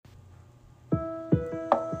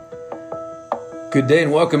Good day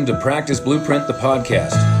and welcome to Practice Blueprint, the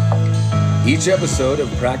podcast. Each episode of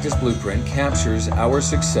Practice Blueprint captures our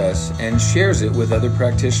success and shares it with other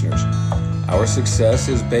practitioners. Our success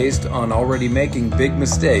is based on already making big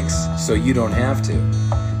mistakes so you don't have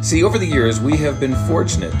to. See, over the years, we have been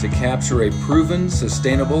fortunate to capture a proven,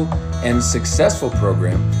 sustainable, and successful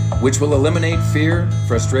program which will eliminate fear,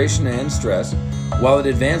 frustration, and stress while it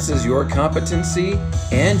advances your competency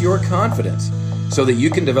and your confidence so that you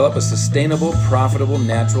can develop a sustainable, profitable,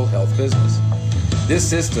 natural health business. This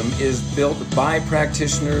system is built by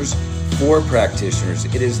practitioners for practitioners.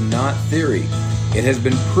 It is not theory. It has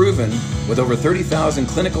been proven with over 30,000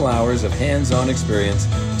 clinical hours of hands-on experience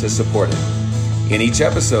to support it. In each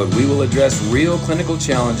episode, we will address real clinical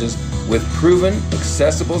challenges with proven,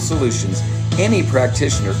 accessible solutions any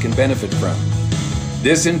practitioner can benefit from.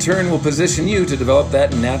 This, in turn, will position you to develop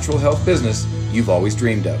that natural health business you've always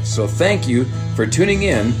dreamed of. So thank you for tuning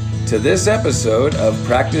in to this episode of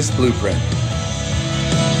Practice Blueprint.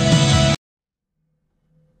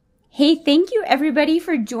 Hey, thank you everybody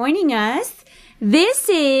for joining us. This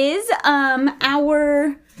is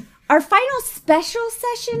our final special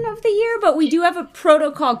session of the year, but we do have a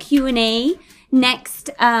protocol Q&A next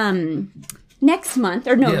month,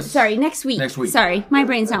 or no, Yes. sorry, next week. Next week. Sorry, my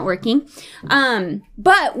brain's not working.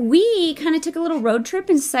 But we kind of took a little road trip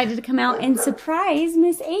and decided to come out and surprise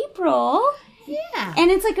Miss April. Yeah. And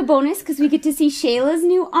it's like a bonus because we get to see Shayla's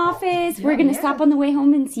new office. We're going to stop on the way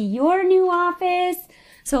home and see your new office.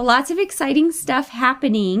 So lots of exciting stuff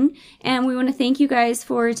happening. And we want to thank you guys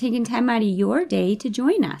for taking time out of your day to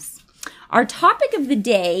join us. Our topic of the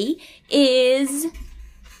day is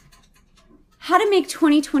how to make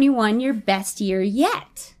 2021 your best year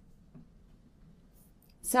yet.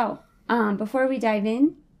 So, before we dive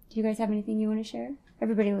in, do you guys have anything you want to share?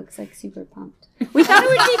 Everybody looks like super pumped. We thought it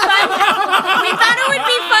would be fun. We thought it would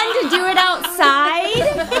be fun to do it outside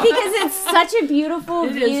because it's such a beautiful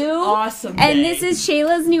view. It is awesome. And day. this is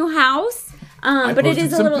Shayla's new house. But it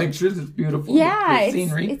is a little pictures. It's beautiful. yeah, The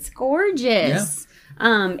scenery. it's gorgeous.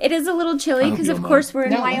 It is a little chilly because of course we're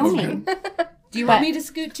in Wyoming. Do you want me to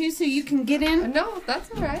scoot too so you can get in? No, that's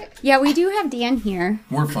all right. Yeah, we do have Dan here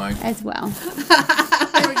We're fine. as well.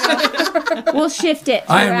 There we go. We'll shift it.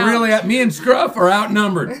 I am throughout. really, me and Scruff are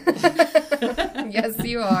outnumbered. Yes,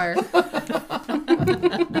 you are.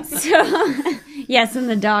 So, yes, and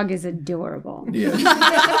the dog is adorable.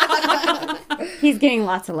 Yeah. He's getting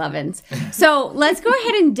lots of lovin's. So let's go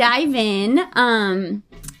ahead and dive in.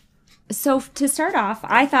 So to start off,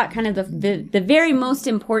 I thought kind of the very most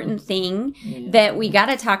important thing that we got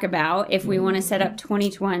to talk about if we want to set up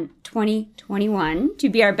 2021 to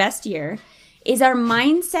be our best year is our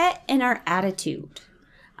mindset and our attitude.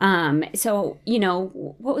 So, you know,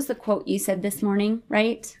 what was the quote you said this morning,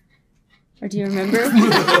 right? Or do you remember?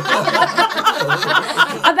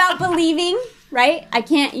 About believing, right?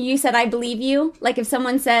 You said, I believe you. Like if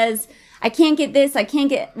someone says, I can't get this, I can't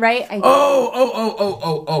get, right?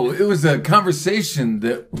 Oh. It was a conversation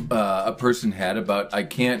that a person had about I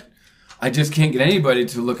just can't get anybody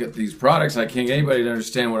to look at these products. I can't get anybody to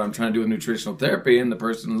understand what I'm trying to do with nutritional therapy. And the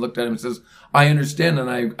person looked at him and says, I understand and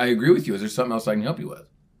I agree with you. Is there something else I can help you with?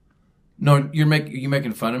 No, you're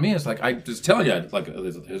making fun of me. It's like, I just tell you, like,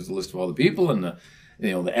 here's a list of all the people and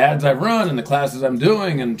the ads I've run and the classes I'm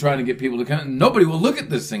doing and trying to get people to come. Nobody will look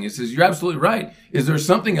at this thing. It says, you're absolutely right. Is there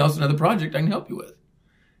something else, another project I can help you with?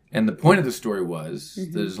 And the point of the story was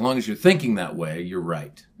that as long as you're thinking that way, you're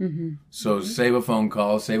right. Mm-hmm. So save a phone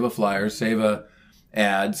call, save a flyer, save a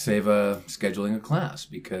ad, scheduling a class,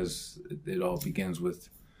 because it all begins with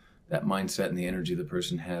that mindset and the energy the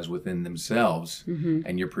person has within themselves,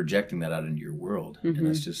 and you're projecting that out into your world. And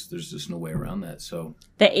there's just no way around that. So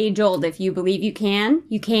The age old, if you believe you can,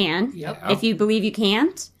 you can. Yep. If you believe you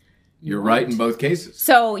can't, you're right in both cases.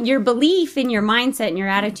 so your belief and your mindset and your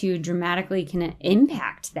attitude dramatically can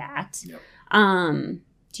impact that. Yep.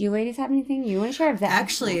 Do you ladies have anything you want to share of that?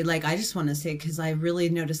 Actually, I just want to say, because I really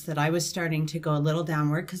noticed that I was starting to go a little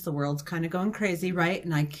downward because the world's kind of going crazy, right?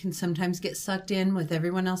 And I can sometimes get sucked in with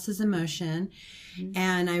everyone else's emotion. Mm-hmm.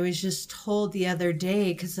 And I was just told the other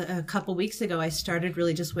day, because a couple weeks ago, I started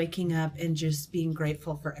really just waking up and just being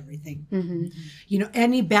grateful for everything. Mm-hmm. You know,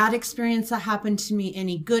 any bad experience that happened to me,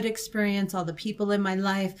 any good experience, all the people in my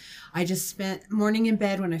life, I just spent morning in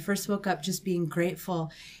bed when I first woke up just being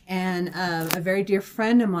grateful. And a very dear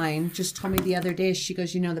friend of mine just told me the other day, she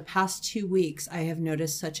goes, you know, the past 2 weeks, I have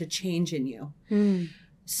noticed such a change in you. Mm.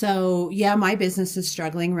 So, yeah, my business is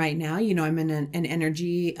struggling right now. You know, I'm in an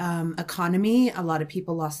energy economy. A lot of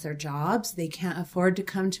people lost their jobs. They can't afford to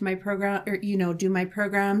come to my program or, you know, do my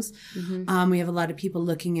programs. Mm-hmm. We have a lot of people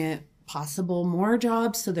looking at possible more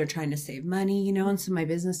jobs. So they're trying to save money, you know, and so my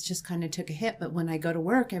business just kind of took a hit. But when I go to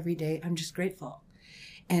work every day, I'm just grateful.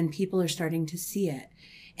 And people are starting to see it.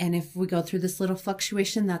 And if we go through this little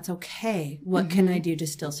fluctuation, that's okay. What can I do to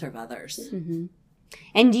still serve others? Mm-hmm.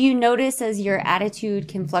 And do you notice as your attitude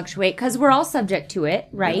can fluctuate? Because we're all subject to it,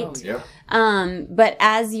 right? Yeah. But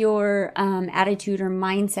as your attitude or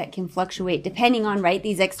mindset can fluctuate, depending on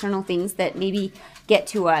these external things that maybe get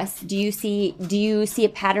to us, do you see a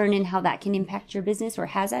pattern in how that can impact your business, or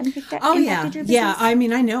has that impacted your business? Yeah. I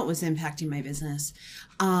mean, I know it was impacting my business.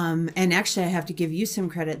 And actually, I have to give you some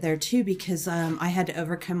credit there too, because I had to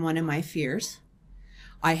overcome one of my fears.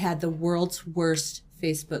 I had the world's worst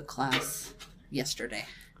Facebook class yesterday,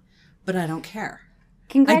 but I don't care.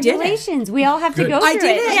 Congratulations. We all have to go through it. I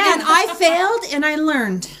did it, Yeah. and I failed, and I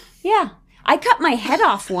learned. Yeah. I cut my head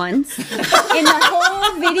off once in the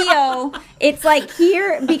whole video. It's like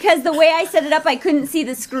here, because the way I set it up, I couldn't see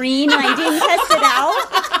the screen and I didn't test it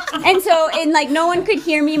out. And so, no one could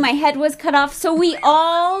hear me. My head was cut off. So we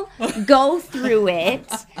all go through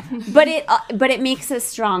it, but it makes us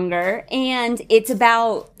stronger. And it's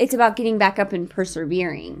about getting back up and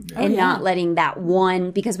persevering and not letting that one,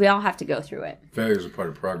 because we all have to go through it. Failure is a part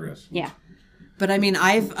of progress. Yeah. But I mean,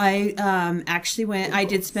 I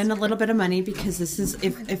did spend a little bit of money, because this is,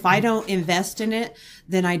 if I don't invest in it,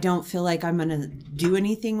 then I don't feel like I'm going to do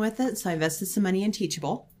anything with it. So I invested some money in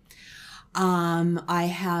Teachable. I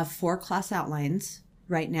have 4 class outlines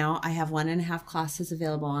right now. I have 1.5 classes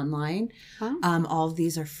available online. Huh? All of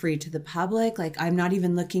these are free to the public. Like, I'm not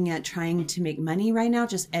even looking at trying to make money right now,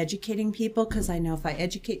 just educating people, because I know if I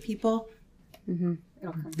educate people,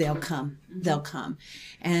 they'll come.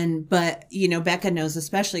 But you know, Becca knows,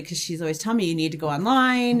 especially because she's always telling me, you need to go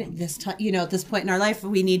online. At this point in our life,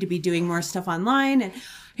 we need to be doing more stuff online. And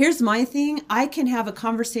here's my thing. I can have a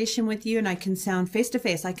conversation with you and I can sound face to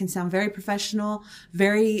face. I can sound very professional,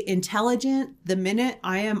 very intelligent. The minute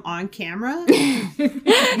I am on camera,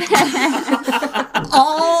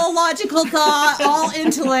 all logical thought, all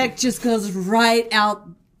intellect just goes right out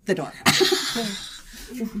the door.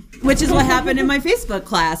 Which is what happened in my Facebook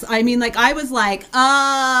class. I mean, like, I was like,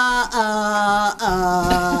 Huh?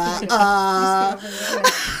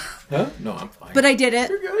 No, I'm fine. But I did it.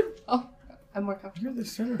 You're good. Oh, I'm more comfortable. You're the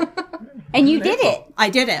center. And you did it. I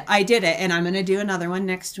did it. And I'm going to do another one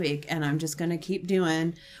next week. And I'm just going to keep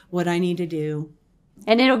doing what I need to do.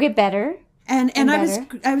 And it'll get better. And I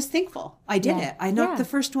was thankful. I did it. I knocked the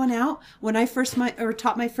first one out. When I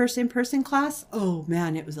taught my first in-person class, oh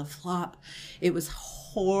man, it was a flop. It was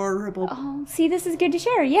horrible. Oh, see, this is good to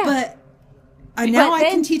share. Yeah. But now I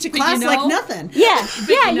can teach a class like nothing. Yeah.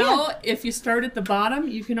 If you start at the bottom,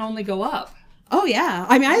 you can only go up. Oh yeah.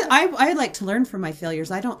 I mean, I like to learn from my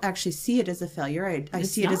failures. I don't actually see it as a failure. I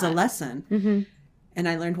see it as a lesson. Mm-hmm. And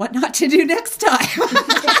I learned what not to do next time.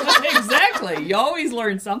 Exactly. You always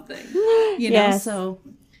learn something. You know, so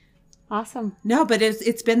awesome. No, but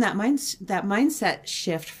it's been that mindset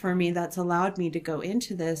shift for me that's allowed me to go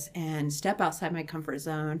into this and step outside my comfort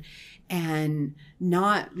zone and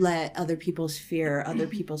not let other people's fear, other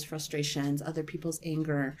people's frustrations, other people's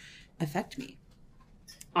anger affect me.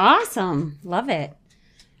 Awesome. Love it.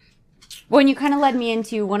 Well, you kind of led me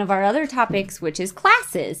into one of our other topics, which is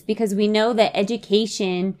classes, because we know that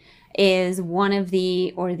education is one of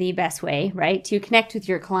the best way, right, to connect with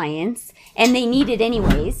your clients, and they need it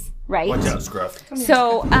anyways, right? Watch out, Scruff.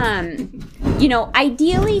 So,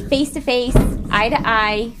 ideally, face-to-face,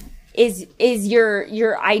 eye-to-eye is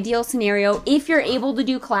your ideal scenario. If you're able to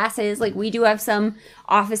do classes, like we do have some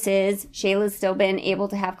offices, Shayla's still been able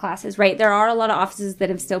to have classes, right? There are a lot of offices that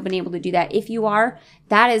have still been able to do that. If you are,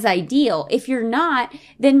 that is ideal. If you're not,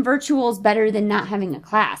 then virtual is better than not having a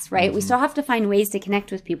class, right? Mm-hmm. We still have to find ways to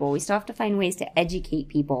connect with people. We still have to find ways to educate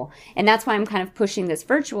people. And that's why I'm kind of pushing this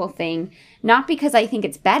virtual thing, not because I think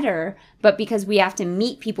it's better, but because we have to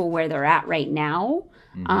meet people where they're at right now.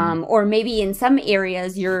 Mm-hmm. Or maybe in some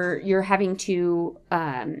areas you're having to,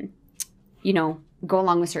 go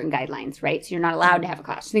along with certain guidelines, right? So you're not allowed to have a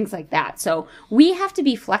class, things like that. So we have to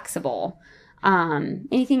be flexible.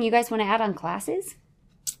 Anything you guys want to add on classes?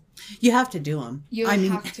 You have to do them. You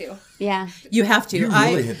have to. Yeah. You have to. You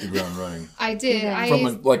really hit the ground running. I did. From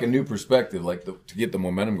a new perspective, to get the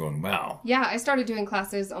momentum going. Wow. Yeah, I started doing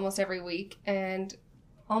classes almost every week, and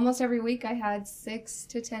almost every week I had 6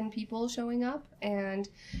 to 10 people showing up, and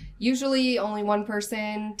usually only one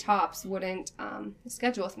person tops wouldn't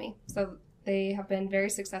schedule with me. So they have been very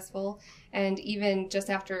successful, and even just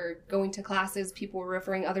after going to classes, people were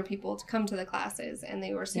referring other people to come to the classes, and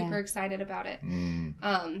they were super excited about it.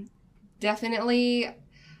 Definitely,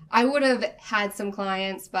 I would have had some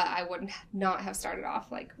clients, but I would not have started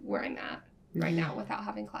off like where I'm at right now without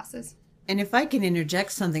having classes. And if I can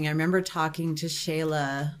interject something, I remember talking to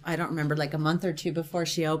Shayla, I don't remember, like a month or two before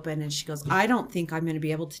she opened, and she goes, I don't think I'm going to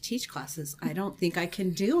be able to teach classes. I don't think I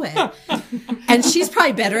can do it. And she's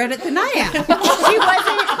probably better at it than I am. She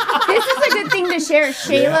wasn't. This is a good thing to share.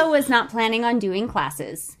 Shayla was not planning on doing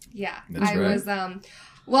classes. Yeah. That's right. Was,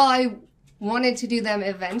 well, I wanted to do them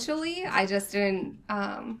eventually. I just didn't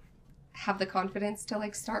have the confidence to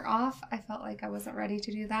like start off. I felt like I wasn't ready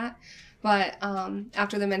to do that. But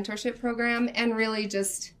after the mentorship program and really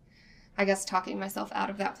just, I guess, talking myself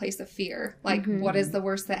out of that place of fear. Like, what is the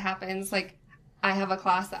worst that happens? Like, I have a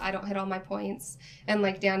class that I don't hit all my points. And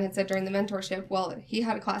like Dan had said during the mentorship, well, he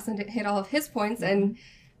had a class and hit all of his points. And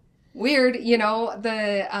weird, you know,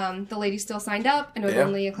 the lady still signed up and it was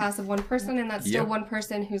only a class of one person. And that's still one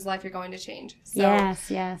person whose life you're going to change. So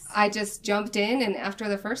Yes. I just jumped in. And after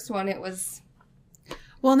the first one, it was...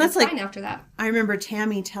 Well, and that's like, fine after that. I remember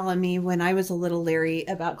Tammy telling me when I was a little leery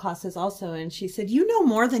about classes also, and she said, you know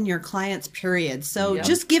more than your clients, period. So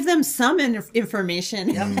just give them some information.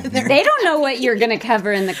 They don't know what you're going to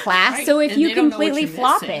cover in the class. Right. So if And you they don't know what completely you're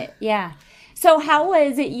flop missing. it. Yeah. So how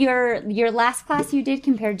was it your last class you did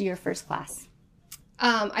compared to your first class?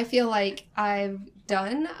 I feel like I've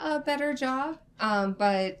done a better job,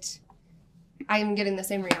 but I'm getting the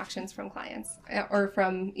same reactions from clients or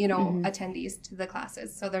from, you know, attendees to the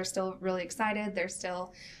classes. So they're still really excited. They're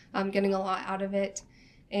still getting a lot out of it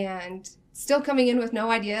and still coming in with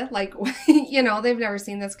no idea. Like, you know, they've never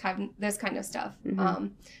seen this kind of stuff.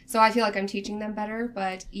 So I feel like I'm teaching them better.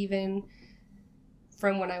 But even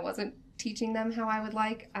from when I wasn't teaching them how I would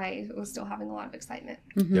like, I was still having a lot of excitement.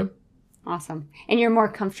 Yep. Awesome. And you're more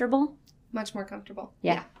comfortable? Much more comfortable.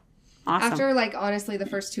 Yeah. Awesome. After, like, honestly, the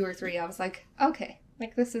first 2 or 3, I was like, okay,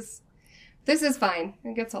 like, this is fine.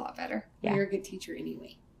 It gets a lot better. Yeah. You're a good teacher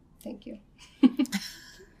anyway. Thank you.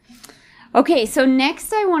 Okay, so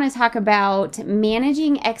next I want to talk about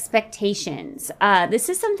managing expectations. This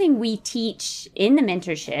is something we teach in the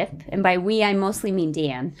mentorship, and by we I mostly mean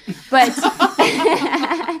Dan. But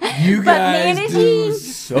You guys do managing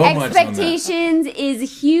so much on that. expectations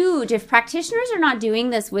is huge. If practitioners are not doing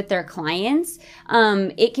this with their clients,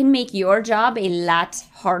 it can make your job a lot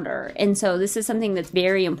harder. And so this is something that's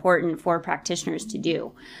very important for practitioners to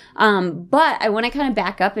do. But I want to kind of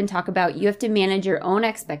back up and talk about you have to manage your own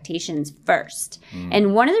expectations first.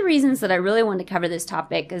 And one of the reasons that I really want to cover this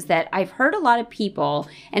topic is that I've heard a lot of people,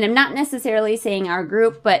 and I'm not necessarily saying our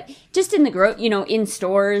group, but just in the group, you know, in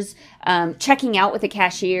stores, checking out with a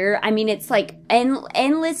cashier. I mean, it's like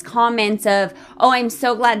endless comments of, oh, I'm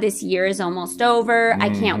so glad this year is almost over. I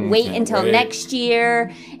can't wait until next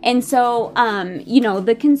year. And so, you know,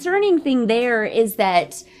 the concerning thing there is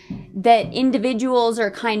that individuals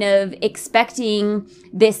are kind of expecting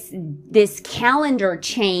this calendar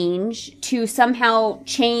change to somehow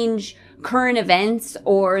change current events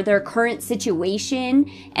or their current situation.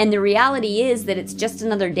 And the reality is that it's just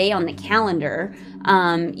another day on the calendar.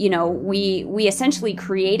 You know, we essentially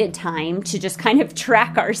created time to just kind of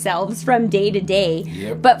track ourselves from day to day.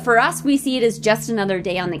 Yep. But for us, we see it as just another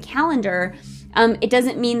day on the calendar. It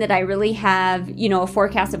doesn't mean that I really have, you know, a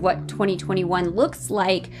forecast of what 2021 looks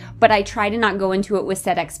like, but I try to not go into it with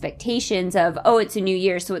set expectations of, oh, it's a new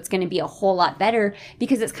year, so it's going to be a whole lot better,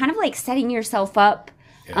 because it's kind of like setting yourself up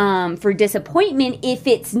for disappointment if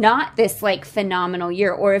it's not this like phenomenal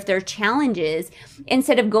year, or if there are challenges,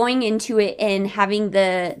 instead of going into it and having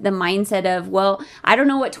the mindset of, well, I don't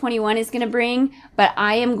know what 21 is going to bring, but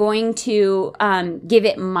I am going to give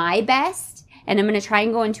it my best. And I'm going to try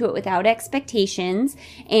and go into it without expectations.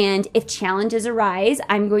 And if challenges arise,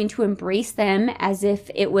 I'm going to embrace them as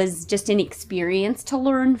if it was just an experience to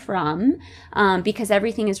learn from, because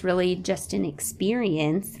everything is really just an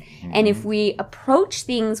experience. And if we approach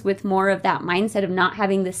things with more of that mindset of not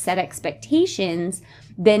having the set expectations,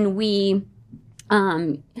 then we're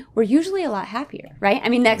usually a lot happier, right? I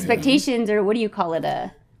mean, the expectations are, what do you call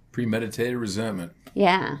it? Premeditated resentment.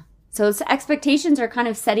 Yeah. So expectations are kind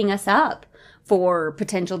of setting us up for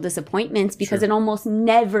potential disappointments because it almost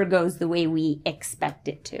never goes the way we expect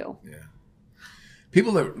it to. Yeah.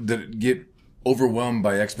 People that get overwhelmed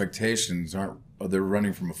by expectations they're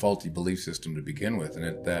running from a faulty belief system to begin with.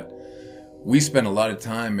 And that we spend a lot of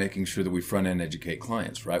time making sure that we front end educate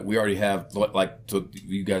clients, right? We already have, like, so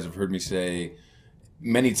you guys have heard me say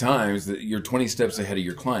many times that you're 20 steps ahead of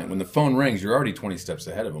your client. When the phone rings, you're already 20 steps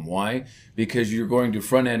ahead of them. Why? Because you're going to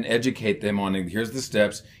front end educate them on here's the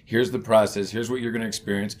steps, here's the process, here's what you're going to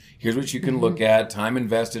experience, here's what you can look at, time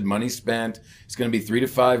invested, money spent. It's going to be 3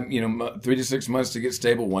 to 6 months to get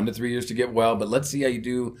stable, 1 to 3 years to get well. But let's see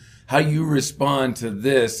how you respond to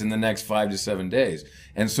this in the next 5 to 7 days.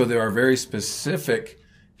 And so there are very specific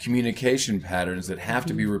communication patterns that have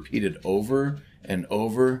to be repeated over and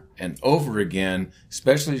over and over again,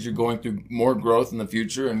 especially as you're going through more growth in the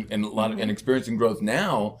future and experiencing growth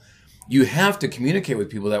now. You have to communicate with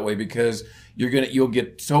people that way, because you'll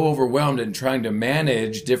get so overwhelmed in trying to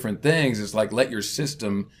manage different things. It's like, let your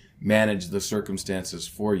system manage the circumstances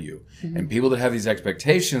for you. And people that have these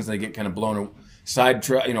expectations, they get kind of blown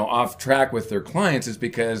off track with their clients, is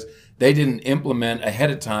because they didn't implement ahead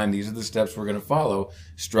of time. These are the steps we're going to follow.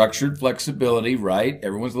 Structured flexibility, right?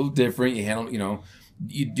 Everyone's a little different. You handle,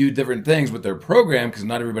 you do different things with their program, because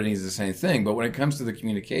not everybody needs the same thing. But when it comes to the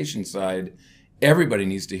communication side, everybody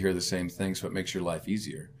needs to hear the same thing, so it makes your life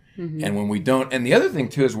easier. And when we don't, and the other thing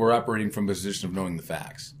too is we're operating from a position of knowing the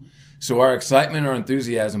facts. So our excitement, our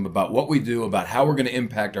enthusiasm about what we do, about how we're going to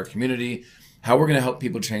impact our community, how we're going to help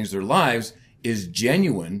people change their lives, is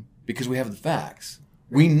genuine because we have the facts.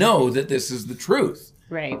 We know that this is the truth.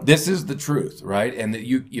 Right. This is the truth, right? And that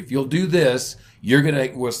if you'll do this,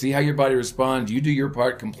 we'll see how your body responds. You do your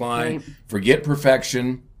part, comply, Right. Forget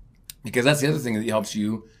perfection, because that's the other thing that helps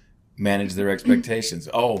you manage their expectations.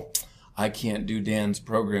 Oh, I can't do Dan's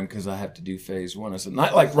program because I have to do phase 1. I said,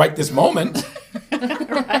 not like right this moment.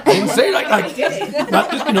 I didn't say it like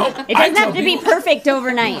It doesn't have to be perfect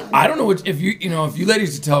overnight. I don't know if you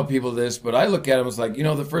ladies to tell people this, but I look at them as like,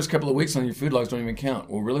 the first couple of weeks on your food logs don't even count.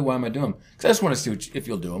 Well, really, why am I doing them? Because I just want to see if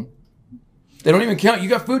you'll do them. They don't even count. You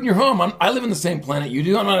got food in your home. I live on the same planet you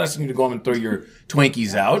do. I'm not asking you to go home and throw your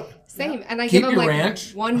Twinkies out. Same. And I Keep give them your like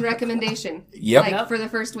ranch. one recommendation. Yep. For the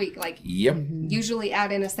first week. Yep. Usually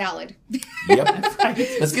add in a salad. Yep.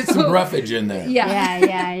 Let's get some roughage in there. Yeah.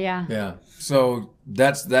 Yeah. So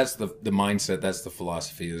that's the mindset. That's the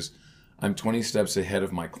philosophy. Is I'm 20 steps ahead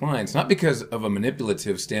of my clients, not because of a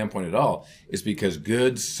manipulative standpoint at all. It's because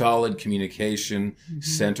good, solid communication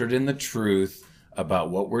centered in the truth about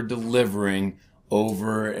what we're delivering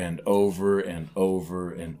over and over and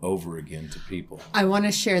over and over again to people. I want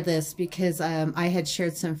to share this because I had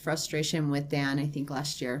shared some frustration with Dan, I think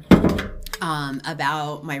last year,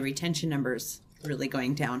 about my retention numbers really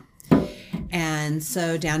going down. And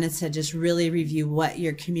so Dan had said, just really review what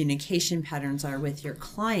your communication patterns are with your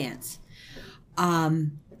clients.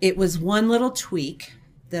 It was one little tweak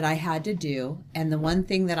that I had to do. And the one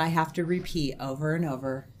thing that I have to repeat over and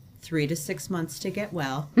over, 3 to 6 months to get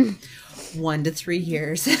well, 1 to 3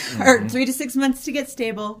 years, or 3 to 6 months to get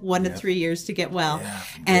stable, 1 to 3 years to get well. Yeah,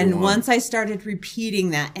 and once I started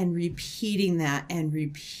repeating that and repeating that and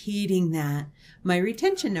repeating that, my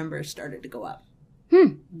retention numbers started to go up.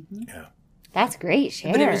 Yeah. That's great.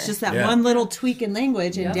 Share. But it was just that Yeah. one little tweak in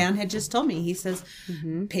language. And Dan had just told me, he says,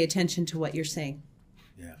 pay attention to what you're saying.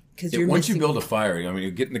 Yeah. Because you're Once you missing. build a fire,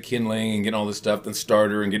 you're getting the kindling and getting all this stuff, the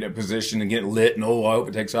starter, and getting it positioned and getting it lit, and I hope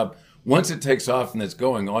it takes off. Once it takes off and it's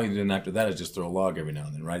going, all you do after that is just throw a log every now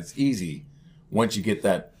and then, right? It's easy. Once you get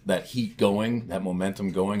that heat going, that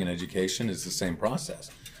momentum going in education, it's the same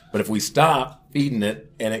process. But if we stop feeding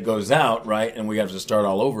it and it goes out, right, and we have to start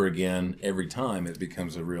all over again every time, it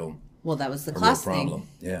becomes a real Well, that was the real class problem.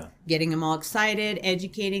 thing. Yeah. Getting them all excited,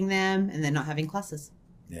 educating them, and then not having classes.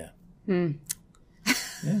 Yeah.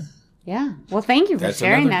 Yeah. Well, thank you for That's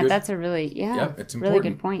sharing another that. good- That's a really, it's really important.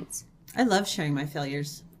 good points. I love sharing my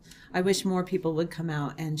failures. I wish more people would come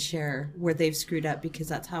out and share where they've screwed up, because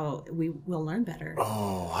that's how we will learn better.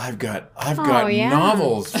 Oh, I've got yeah.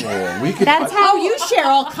 novels full. We could. That's how Oh, you share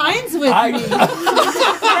all kinds with me.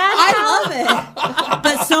 I love it.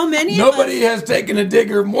 But so many Nobody of us, has taken a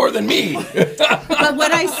digger more than me. but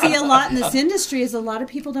what I see a lot in this industry is a lot of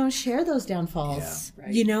people don't share those downfalls. Yeah.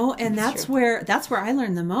 Right. You know, and that's where I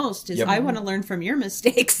learn the most is Yep. I want to learn from your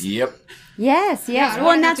mistakes. Yep. Yes. I don't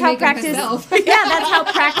Well, and have that's to how make them practice. myself. That's how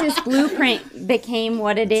Practice Blueprint became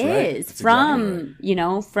what it That's right. is That's from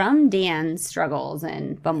exactly from Dan's struggles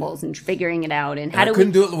and bumbles and figuring it out and how I do we.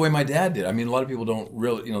 couldn't do it the way my dad did. I mean, a lot of people don't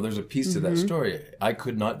really, there's a piece to that story. I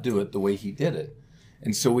could not do it the way he did it.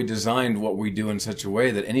 And so we designed what we do in such a way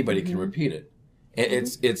that anybody can repeat it.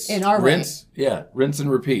 It's In our way. rinse. Yeah. Rinse and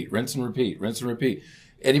repeat, rinse and repeat, rinse and repeat.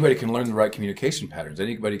 Anybody can learn the right communication patterns.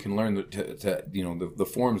 Anybody can learn the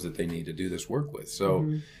forms that they need to do this work with.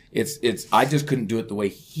 So I just couldn't do it the way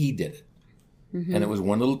he did it. And it was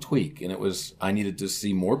one little tweak, and it was, I needed to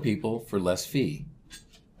see more people for less fee.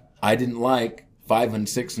 I didn't like $500 and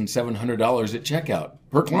 $600 and $700 at checkout.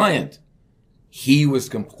 per client. He was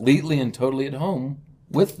completely and totally at home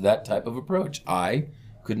with that type of approach. I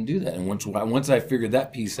couldn't do that. And once I figured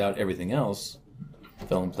that piece out, everything else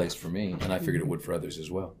fell in place for me. And I figured it would for others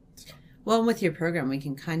as well. Well, and with your program, we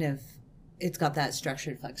can it's got that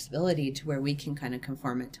structured flexibility to where we can kind of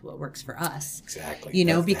conform it to what works for us. Exactly. You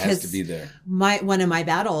know, that because has to be there. one of my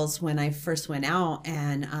battles when I first went out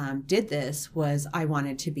and did this was I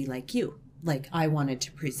wanted to be like you. Like I wanted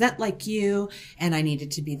to present like you, and I needed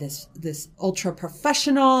to be this ultra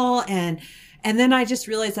professional, and then I just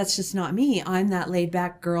realized that's just not me. I'm that laid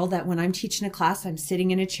back girl that when I'm teaching a class, I'm sitting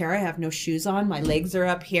in a chair, I have no shoes on, my legs are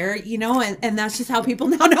up here, you know, and that's just how people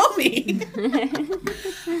now know me.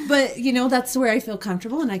 But you know, that's where I feel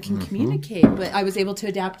comfortable and I can communicate. But I was able to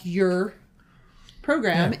adapt your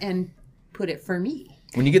program and put it for me.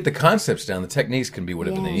 When you get the concepts down, the techniques can be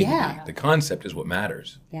whatever they need to be. The concept is what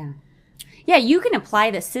matters. Yeah. Yeah, you can apply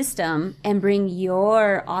the system and bring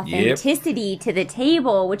your authenticity to the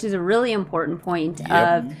table, which is a really important point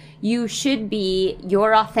of you should be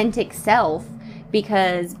your authentic self,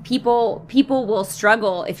 because people will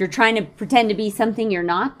struggle if you're trying to pretend to be something you're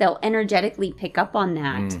not. They'll energetically pick up on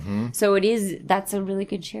that. So that's a really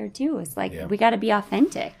good share too. It's like we got to be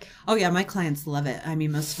authentic. Oh yeah, my clients love it. I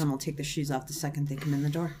mean, most of them will take their shoes off the second they come in the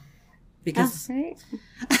door because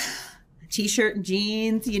T-shirt and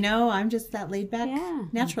jeans, you know, I'm just that laid back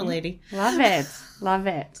natural lady. Love it. Love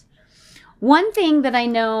it. One thing that I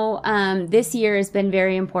know this year has been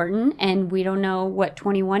very important, and we don't know what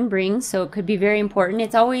 21 brings, so it could be very important.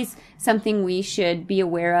 It's always something we should be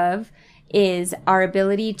aware of, is our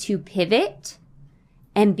ability to pivot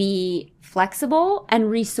and be flexible and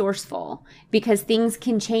resourceful, because things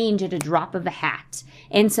can change at a drop of a hat.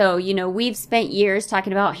 And so, you know, we've spent years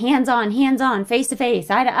talking about hands-on, face-to-face,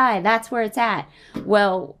 eye-to-eye. That's where it's at.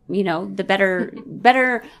 Well, you know, the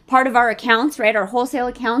better part of our accounts, right? Our wholesale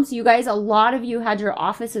accounts, you guys, a lot of you had your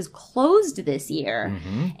offices closed this year.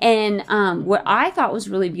 And what I thought was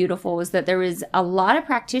really beautiful was that there was a lot of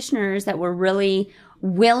practitioners that were really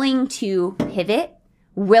willing to pivot,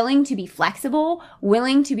 willing to be flexible,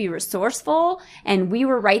 willing to be resourceful. And we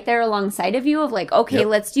were right there alongside of you of like, okay,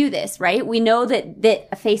 let's do this, right? We know that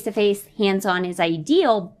a face-to-face hands-on is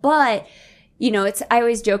ideal, but you know, I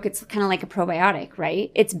always joke, it's kind of like a probiotic,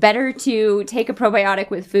 right? It's better to take a probiotic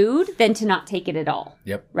with food than to not take it at all.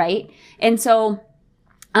 Right? And so,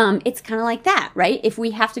 it's kind of like that, right? If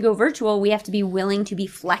we have to go virtual, we have to be willing to be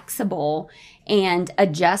flexible and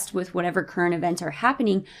adjust with whatever current events are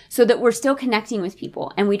happening so that we're still connecting with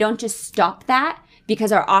people. And we don't just stop that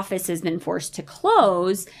because our office has been forced to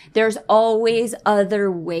close. There's always other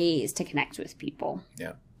ways to connect with people.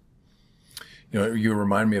 Yeah. You know, you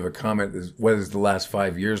remind me of a comment, what does the last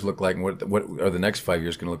 5 years look like and what are the next 5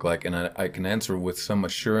 years going to look like? And I can answer with some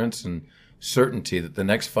assurance and certainty that the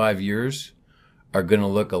next 5 years are going to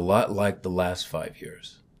look a lot like the last 5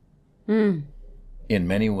 years. In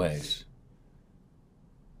many ways.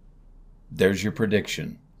 There's your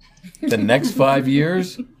prediction. The next 5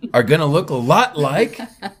 years are going to look a lot like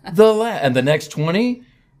and the next 20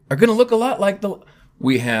 are going to look a lot like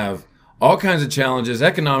we have all kinds of challenges,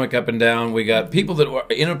 economic up and down. We got people that are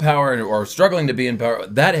in power or struggling to be in power.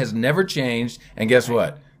 That has never changed. And guess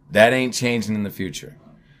what? That ain't changing in the future.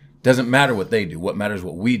 Doesn't matter what they do. What matters is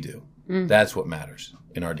what we do. That's what matters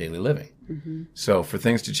in our daily living. So for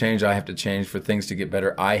things to change, I have to change. For things to get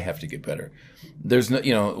better, I have to get better. There's no,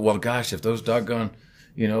 you know, well, gosh, if those doggone,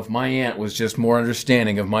 you know, if my aunt was just more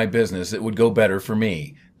understanding of my business, it would go better for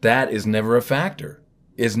me. That is never a factor.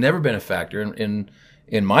 It's never been a factor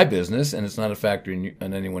in my business, and it's not a factor in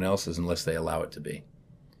anyone else's unless they allow it to be.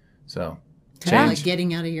 So, kind of like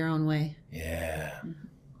getting out of your own way. Yeah.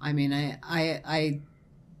 I mean, I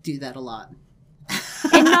do that a lot.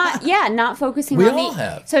 And not focusing we on all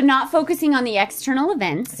have. So not focusing on the external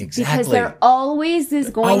events. Exactly. Because there always is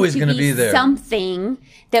going to be there. Something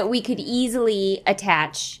that we could easily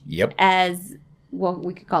attach as, well,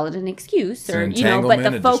 we could call it an excuse or, you know, but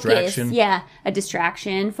the focus, a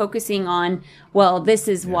distraction, focusing on, well, this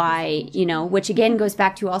is why, you know, which again goes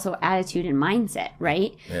back to also attitude and mindset,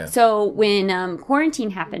 right? Yeah. So when quarantine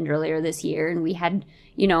happened earlier this year and we had,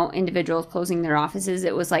 you know, individuals closing their offices,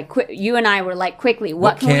 it was like, you and I were like, quickly,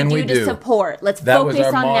 what can we do to support? Let's focus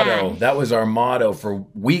on that. That was our motto. That was our motto for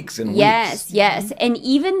weeks and weeks. Yes. And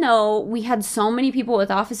even though we had so many people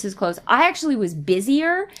with offices closed, I actually was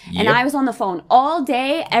busier and I was on the phone all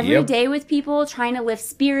day, every day with people, trying to lift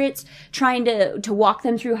spirits, trying to walk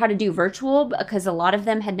them through how to do virtual because a lot of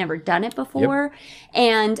them had never done it before.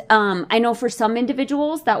 And I know for some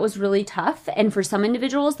individuals that was really tough. And for some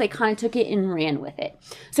individuals, they kind of took it and ran with it.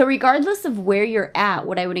 So regardless of where you're at,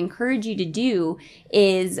 what I would encourage you to do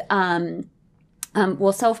is,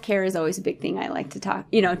 well, self-care is always a big thing I like to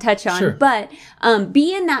touch on, Sure. but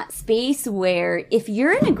be in that space where if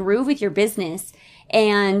you're in a groove with your business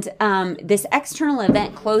and this external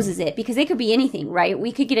event closes it, because it could be anything, right?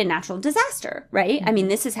 We could get a natural disaster, right? I mean,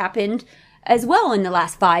 this has happened as well in the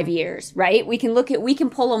last 5 years, right? We can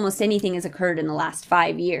pull almost anything has occurred in the last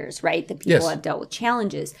 5 years, right? That people Yes. have dealt with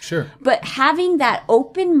challenges. Sure. But having that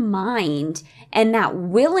open mind and that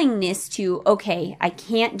willingness to, okay, I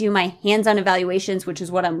can't do my hands-on evaluations, which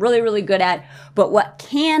is what I'm really, really good at, but what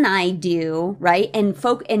can I do, right? And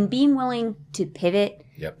being willing to pivot,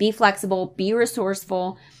 Yep. be flexible, be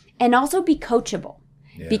resourceful, and also be coachable.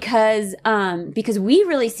 Yeah. Because we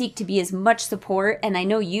really seek to be as much support, and I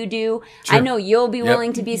know you do. Sure. I know you'll be Yep.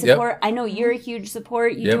 willing to be Yep. support. I know you're a huge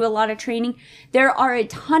support. You Yep. do a lot of training. There are a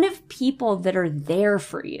ton of people that are there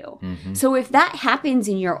for you. Mm-hmm. So if that happens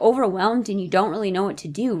and you're overwhelmed and you don't really know what to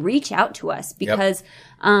do, reach out to us because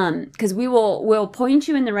we'll point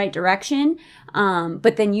you in the right direction.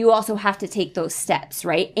 But then you also have to take those steps,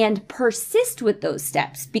 right? And persist with those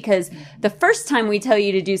steps, because the first time we tell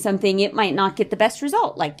you to do something, it might not get the best result.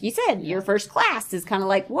 Like you said, your first class is kind of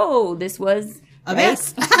like, whoa, this was A right?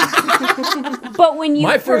 mess. But when you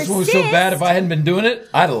My first one was so persist- bad, if I hadn't been doing it,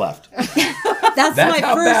 I'd have left. That's That's my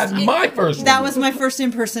how first. bad my first That one was my first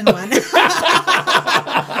in-person one.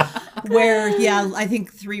 Where, I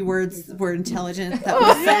think 3 words were intelligent. That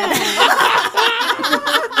was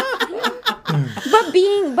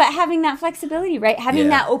But having that flexibility, right? Having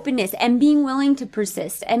Yeah. that openness and being willing to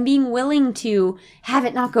persist and being willing to have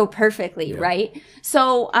it not go perfectly, right?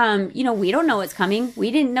 So, we don't know what's coming. We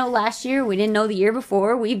didn't know last year. We didn't know the year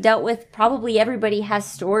before. We've dealt with, probably everybody has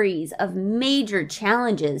stories of major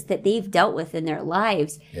challenges that they've dealt with in their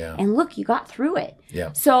lives. Yeah. And look, you got through it.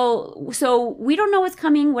 Yeah. So we don't know what's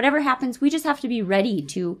coming. Whatever happens, we just have to be ready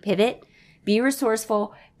to pivot, be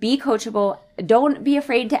resourceful, be coachable. Don't be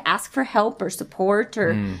afraid to ask for help or support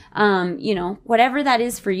or, whatever that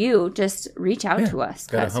is for you. Just reach out to us.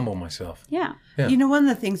 Gotta 'cause- humble myself. Yeah. Yeah. one of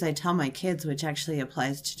the things I tell my kids, which actually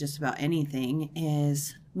applies to just about anything,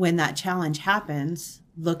 is when that challenge happens,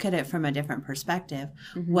 look at it from a different perspective.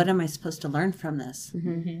 What am I supposed to learn from this?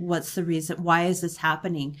 What's the reason? Why is this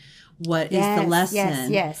happening? What is the Yes,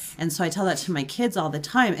 lesson? yes. And so I tell that to my kids all the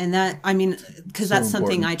time. And that, because that's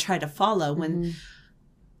something important. I try to follow when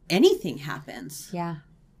anything happens. Yeah.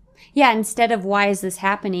 Yeah. Instead of why is this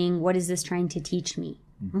happening? What is this trying to teach me?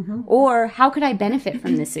 Or how could I benefit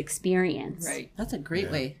from this experience? Right. That's a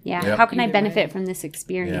great way. Yeah. Yep. How can I Either benefit way. from this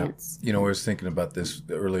experience? I was thinking about this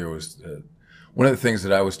earlier. Was one of the things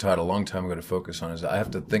that I was taught a long time ago to focus on is I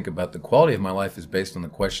have to think about the quality of my life is based on the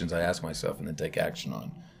questions I ask myself and then take action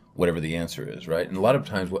on whatever the answer is, right? And a lot of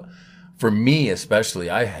times, for me especially,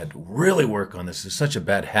 I had to really work on this. It's such a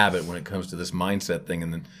bad habit when it comes to this mindset thing,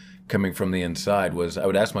 and then coming from the inside was I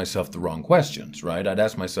would ask myself the wrong questions, right? I'd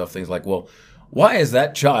ask myself things like, well, why is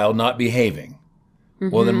that child not behaving?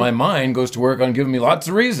 Well, then my mind goes to work on giving me lots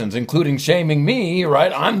of reasons, including shaming me,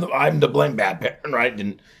 right? I'm the blame bad parent, right?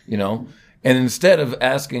 And and instead of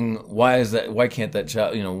asking why is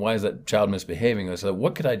that child misbehaving, I said,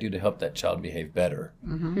 what could I do to help that child behave better?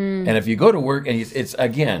 And if you go to work and it's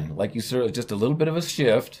again, like you said, it's just a little bit of a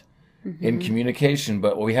shift in communication,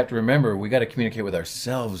 but what we have to remember, we got to communicate with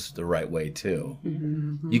ourselves the right way too.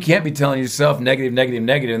 You can't be telling yourself negative, negative,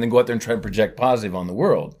 negative, and then go out there and try to project positive on the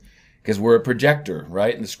world. Because we're a projector,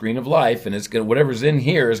 right? In the screen of life, and whatever's in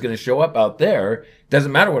here is going to show up out there.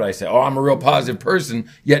 Doesn't matter what I say. Oh, I'm a real positive person,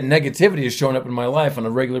 yet negativity is showing up in my life on a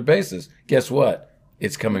regular basis. Guess what?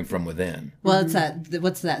 It's coming from within. Well, it's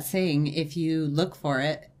what's that saying? If you look for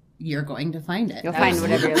it, you're going to find it. You'll find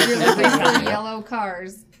whatever you're You're looking looking for. for yellow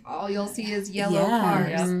cars. All you'll see is yellow Yeah.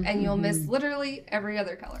 cars, and you'll miss literally every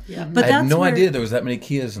other color. Yeah. But I had that's no where, idea there was that many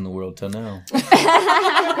Kias in the world till now.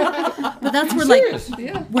 But that's where, serious.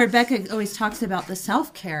 Yeah. where Becca always talks about the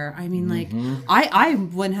self-care. I mean,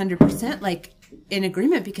 I'm 100% in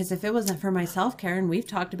agreement, because if it wasn't for my self-care, and we've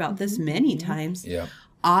talked about this many times, Yeah.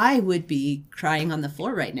 I would be crying on the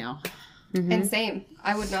floor right now. And same.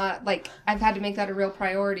 I would not, I've had to make that a real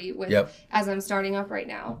priority Yep. as I'm starting up right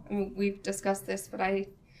now. I mean, we've discussed this, but I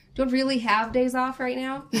don't really have days off right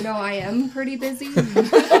now. I am pretty busy.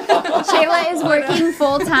 Shayla is working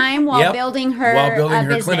full time while Yep. building her While building her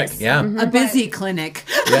business. clinic. Yeah. A busy clinic.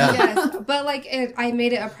 Yeah. Yes, but I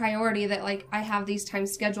made it a priority that I have these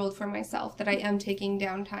times scheduled for myself, that I am taking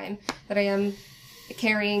downtime, that I am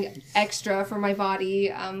carrying extra for my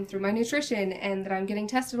body through my nutrition, and that I'm getting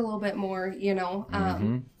tested a little bit more,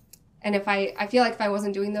 And if I feel like if I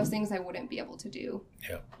wasn't doing those things, I wouldn't be able to do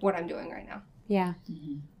Yeah. what I'm doing right now. Yeah.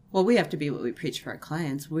 Well, we have to be what we preach for our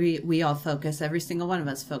clients. We all focus, every single one of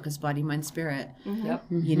us focus body, mind, spirit, Yep.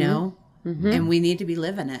 you know? And we need to be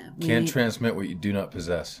living it. Can't transmit what you do not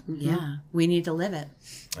possess. Yeah, we need to live it.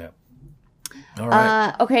 Yeah. All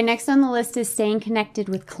right. Okay, next on the list is staying connected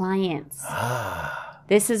with clients.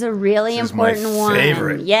 This is a really This is my important one.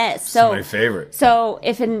 favorite. Yes. This is So my favorite. So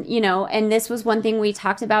and this was one thing we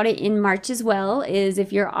talked about it in March as well, is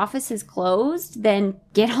if your office is closed, then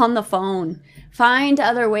get on the phone. Find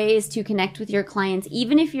other ways to connect with your clients,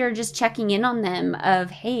 even if you're just checking in on them of,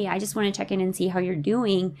 hey, I just want to check in and see how you're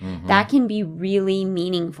doing. That can be really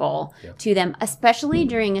meaningful to them, especially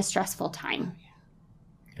during a stressful time,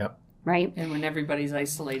 Yep. right? And when everybody's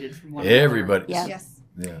isolated from one another. Everybody. Yeah. Yes.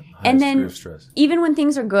 Yeah. And Highest then degree of stress. even when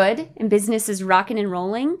things are good and business is rocking and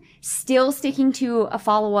rolling, still sticking to a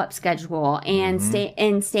follow-up schedule and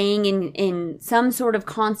staying in some sort of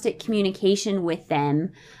constant communication with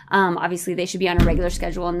them. Obviously they should be on a regular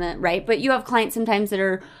schedule right? But you have clients sometimes that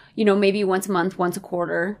are, maybe once a month, once a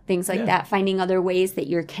quarter, things like that, finding other ways that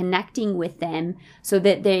you're connecting with them so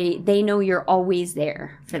that they know you're always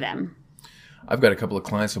there for them. I've got a couple of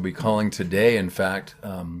clients who'll be calling today. In fact,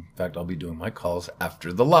 I'll be doing my calls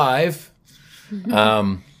after the live.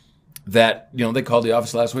 That they called the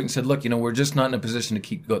office last week and said, "Look, we're just not in a position to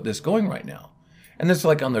keep this going right now." And this is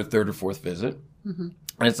like on their third or fourth visit, and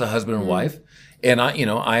it's a husband and wife. And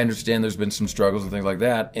I understand there's been some struggles and things like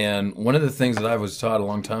that. And one of the things that I was taught a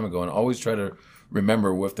long time ago, and always try to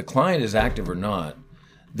remember, if the client is active or not,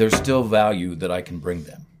 there's still value that I can bring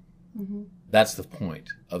them. That's the point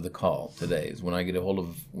of the call today. Is when I get a hold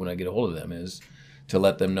of them is to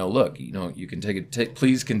let them know, look, you can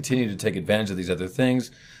please continue to take advantage of these other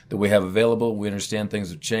things that we have available. We understand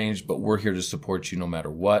things have changed, but we're here to support you no matter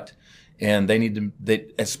what. And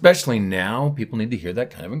especially now, people need to hear that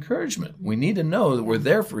kind of encouragement. We need to know that we're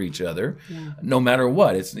there for each other, no matter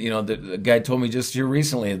what. It's the guy told me just here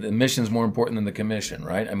recently, the mission's more important than the commission,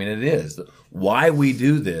 right? I mean, it is. Why we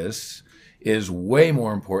do this is way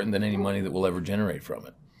more important than any money that we'll ever generate from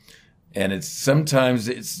it. And sometimes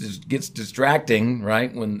it gets distracting,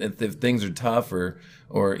 right? If things are tough or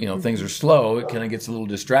things are slow, it kind of gets a little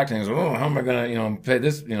distracting. It's, how am I going to pay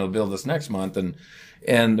this bill this next month?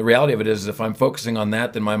 And the reality of it is, if I'm focusing on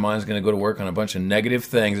that, then my mind's going to go to work on a bunch of negative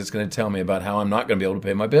things. It's going to tell me about how I'm not going to be able to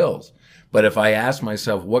pay my bills. But if I ask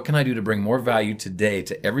myself, what can I do to bring more value today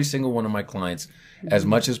to every single one of my clients as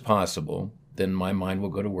much as possible, then my mind will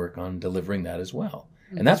go to work on delivering that as well.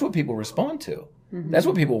 And that's what people respond to. That's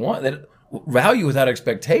what people want. That value without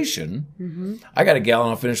expectation. I got a gal, and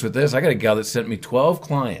I'll finish with this. I got a gal that sent me 12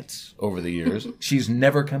 clients over the years. She's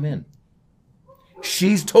never come in.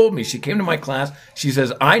 She's told me, she came to my class, she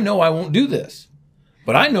says, I know I won't do this,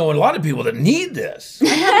 but I know a lot of people that need this.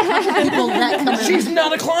 People that come in. She's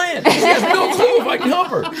not a client. She has no clue if I can help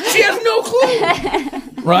her. She has no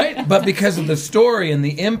clue. Right? But because of the story and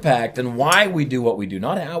the impact and why we do what we do,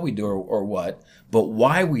 not how we do or what, but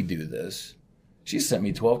why we do this, she sent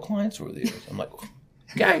me 12 clients over the years. I'm like,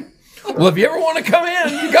 okay. Well, if you ever want to come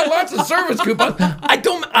in, you got lots of service coupons.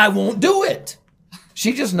 I won't do it.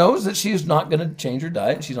 She just knows that she's not going to change her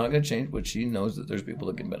diet. She's not going to change, but she knows that there's people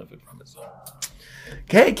that can benefit from it. So,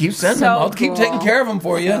 okay, keep sending them. I'll keep taking care of them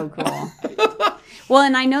for you. So cool. Well,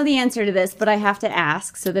 and I know the answer to this, but I have to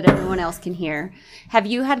ask so that everyone else can hear. Have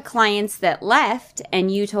you had clients that left and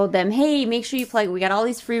you told them, hey, make sure you plug, we got all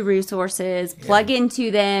these free resources, plug into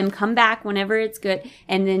them, come back whenever it's good,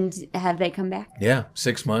 and then have they come back? Yeah,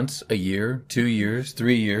 6 months, a year, 2 years,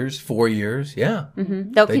 3 years, 4 years. Yeah.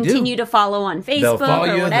 They'll They continue to follow on They'll Facebook follow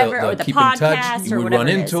or you. whatever, They'll or the keep in touch. podcast You or would whatever run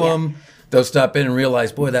it into is. them. They'll stop in and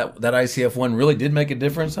realize, boy, that ICF one really did make a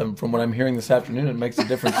difference. From what I'm hearing this afternoon, it makes a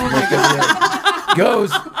difference. Most everywhere it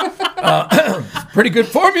goes. Pretty good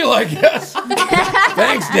formula, I guess.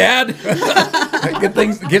 Thanks, Dad.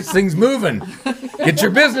 Gets things moving. Get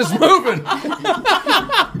your business moving.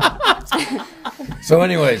 So,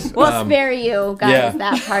 anyways, We'll spare you guys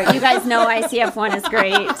that part. You guys know ICF1 is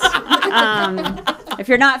great. If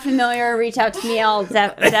you're not familiar, reach out to me. I'll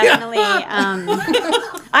definitely.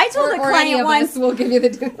 I told a client once, we'll give you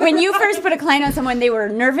the when you first put a client on someone, they were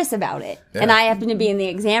nervous about it. Yeah. And I happened to be in the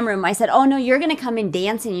exam room. I said, oh, no, you're going to come in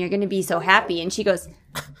dancing. You're going to be so happy. And she goes,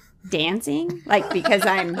 dancing? Like, because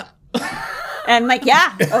I'm like,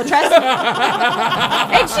 yeah. Oh, trust me.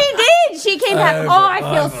 And she did. She came back. Oh, I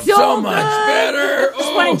feel so much good. better.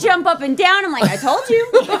 Just want to jump up and down. I'm like, I told you.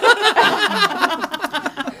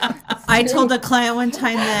 I told a client one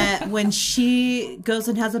time that when she goes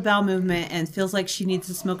and has a bowel movement and feels like she needs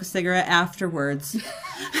to smoke a cigarette afterwards,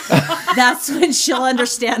 that's when she'll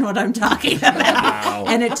understand what I'm talking about. Wow.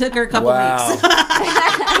 And it took her a couple weeks.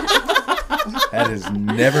 That has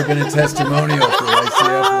never been a testimonial for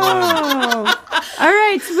ICF1. Oh. All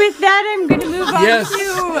right. With that, I'm going to move on Yes.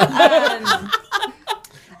 to.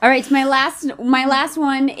 All right. So my last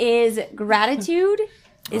one is gratitude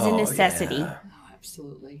is a necessity. Yeah.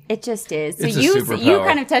 Absolutely. It just is. So It's a you superpower.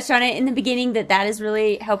 kind of touched on it in the beginning that is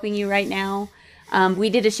really helping you right now. We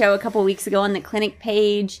did a show a couple weeks ago on the clinic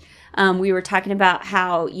page. We were talking about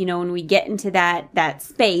how, when we get into that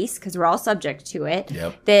space, because we're all subject to it,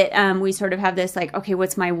 Yep. that we sort of have this like, okay,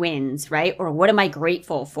 what's my wins, right? Or what am I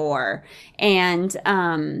grateful for? And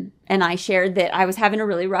I shared that I was having a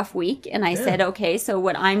really rough week, and I said, okay, so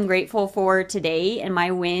what I'm grateful for today and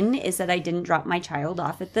my win is that I didn't drop my child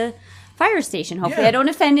off at the fire station. Hopefully I don't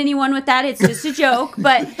offend anyone with that. It's just a joke,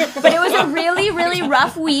 but it was a really, really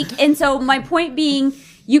rough week. And so my point being,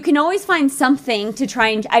 you can always find something to try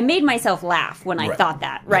and, I made myself laugh when I thought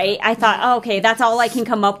that, right? I thought, oh, okay, that's all I can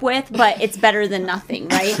come up with, but it's better than nothing,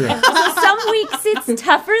 right? So some weeks it's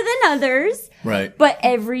tougher than others. Right. But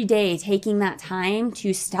every day taking that time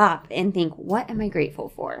to stop and think, what am I grateful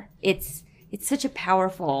for? It's such a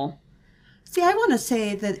powerful. See, I want to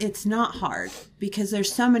say that it's not hard because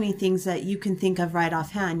there's so many things that you can think of right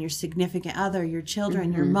offhand. Your significant other, your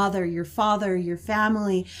children, your mother, your father, your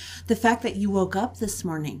family. The fact that you woke up this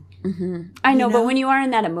morning. I know, but when you are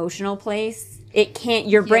in that emotional place,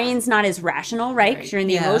 your brain's not as rational, right? Because you're in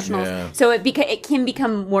the emotional. Yeah. So it can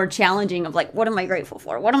become more challenging of like, what am I grateful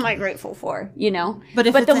for? What am I grateful for? But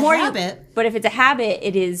if it's a habit. But if it's a habit,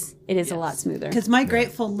 it is a lot smoother. Because my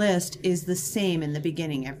grateful list is the same in the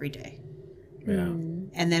beginning every day. Yeah.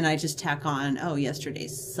 And then I just tack on, yesterday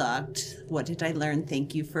sucked. What did I learn?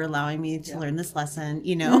 Thank you for allowing me to learn this lesson,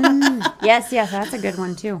 Yes, that's a good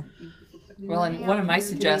one too. Well, and one of my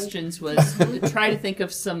suggestions was to try to think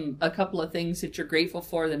of a couple of things that you're grateful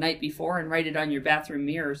for the night before and write it on your bathroom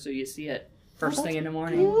mirror so you see it first thing in the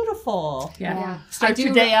morning. Beautiful. Yeah. Start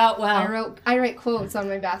your day out well. I write quotes on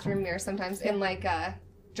my bathroom mirror sometimes in like a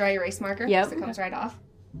dry erase marker. Yep. So it comes right off.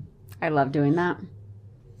 I love doing that.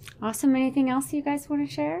 Awesome. Anything else you guys want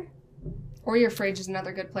to share? Or your fridge is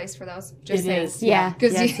another good place for those. Just It saying. is. Yeah.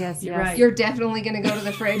 Because Yes. You're right. you're definitely going to go to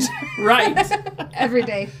the fridge Right. every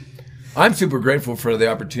day. I'm super grateful for the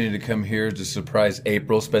opportunity to come here to surprise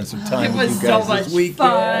April, spend some time It with was you guys so much this weekend.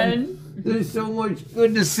 fun. It's so much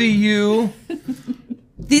good to see you.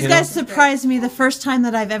 These guys surprised me the first time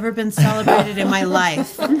that I've ever been celebrated in my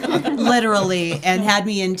life, literally, and had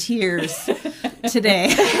me in tears today.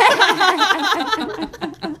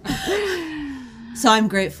 So I'm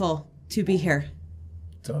grateful to be here.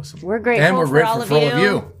 It's awesome. We're grateful and we're for grateful all of for all of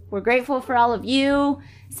you. We're grateful for all of you.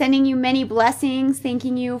 Sending you many blessings.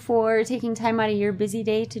 Thanking you for taking time out of your busy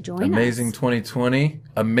day to join us. Amazing 2020.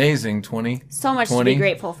 Amazing 2020. So much to be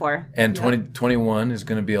grateful for. And 2021 is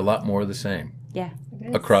going to be a lot more of the same Yeah.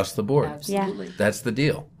 across the board. Absolutely. That's the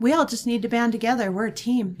deal. We all just need to band together. We're a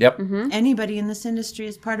team. Yep. Anybody in this industry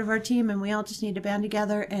is part of our team, and we all just need to band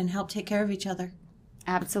together and help take care of each other.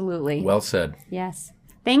 Absolutely. Well said. Yes.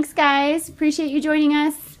 Thanks, guys. Appreciate you joining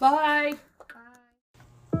us. Bye.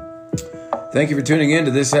 Thank you for tuning in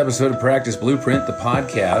to this episode of Practice Blueprint, the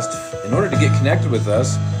podcast. In order to get connected with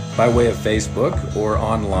us by way of Facebook or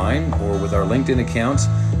online or with our LinkedIn accounts,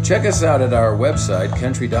 check us out at our website,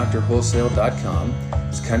 countrydoctorwholesale.com.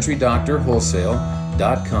 It's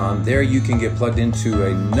countrydoctorwholesale.com. There you can get plugged into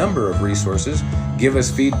a number of resources, give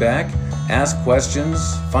us feedback, ask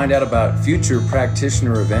questions, find out about future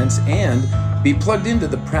practitioner events, and be plugged into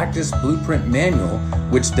the Practice Blueprint Manual,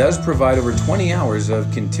 which does provide over 20 hours of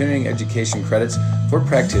continuing education credits for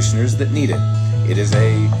practitioners that need it. It is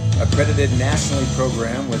a accredited nationally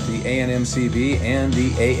program with the ANMCB and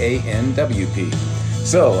the AANWP.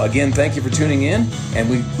 So, again, thank you for tuning in, and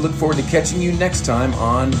we look forward to catching you next time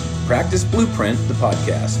on Practice Blueprint, the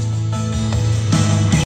podcast.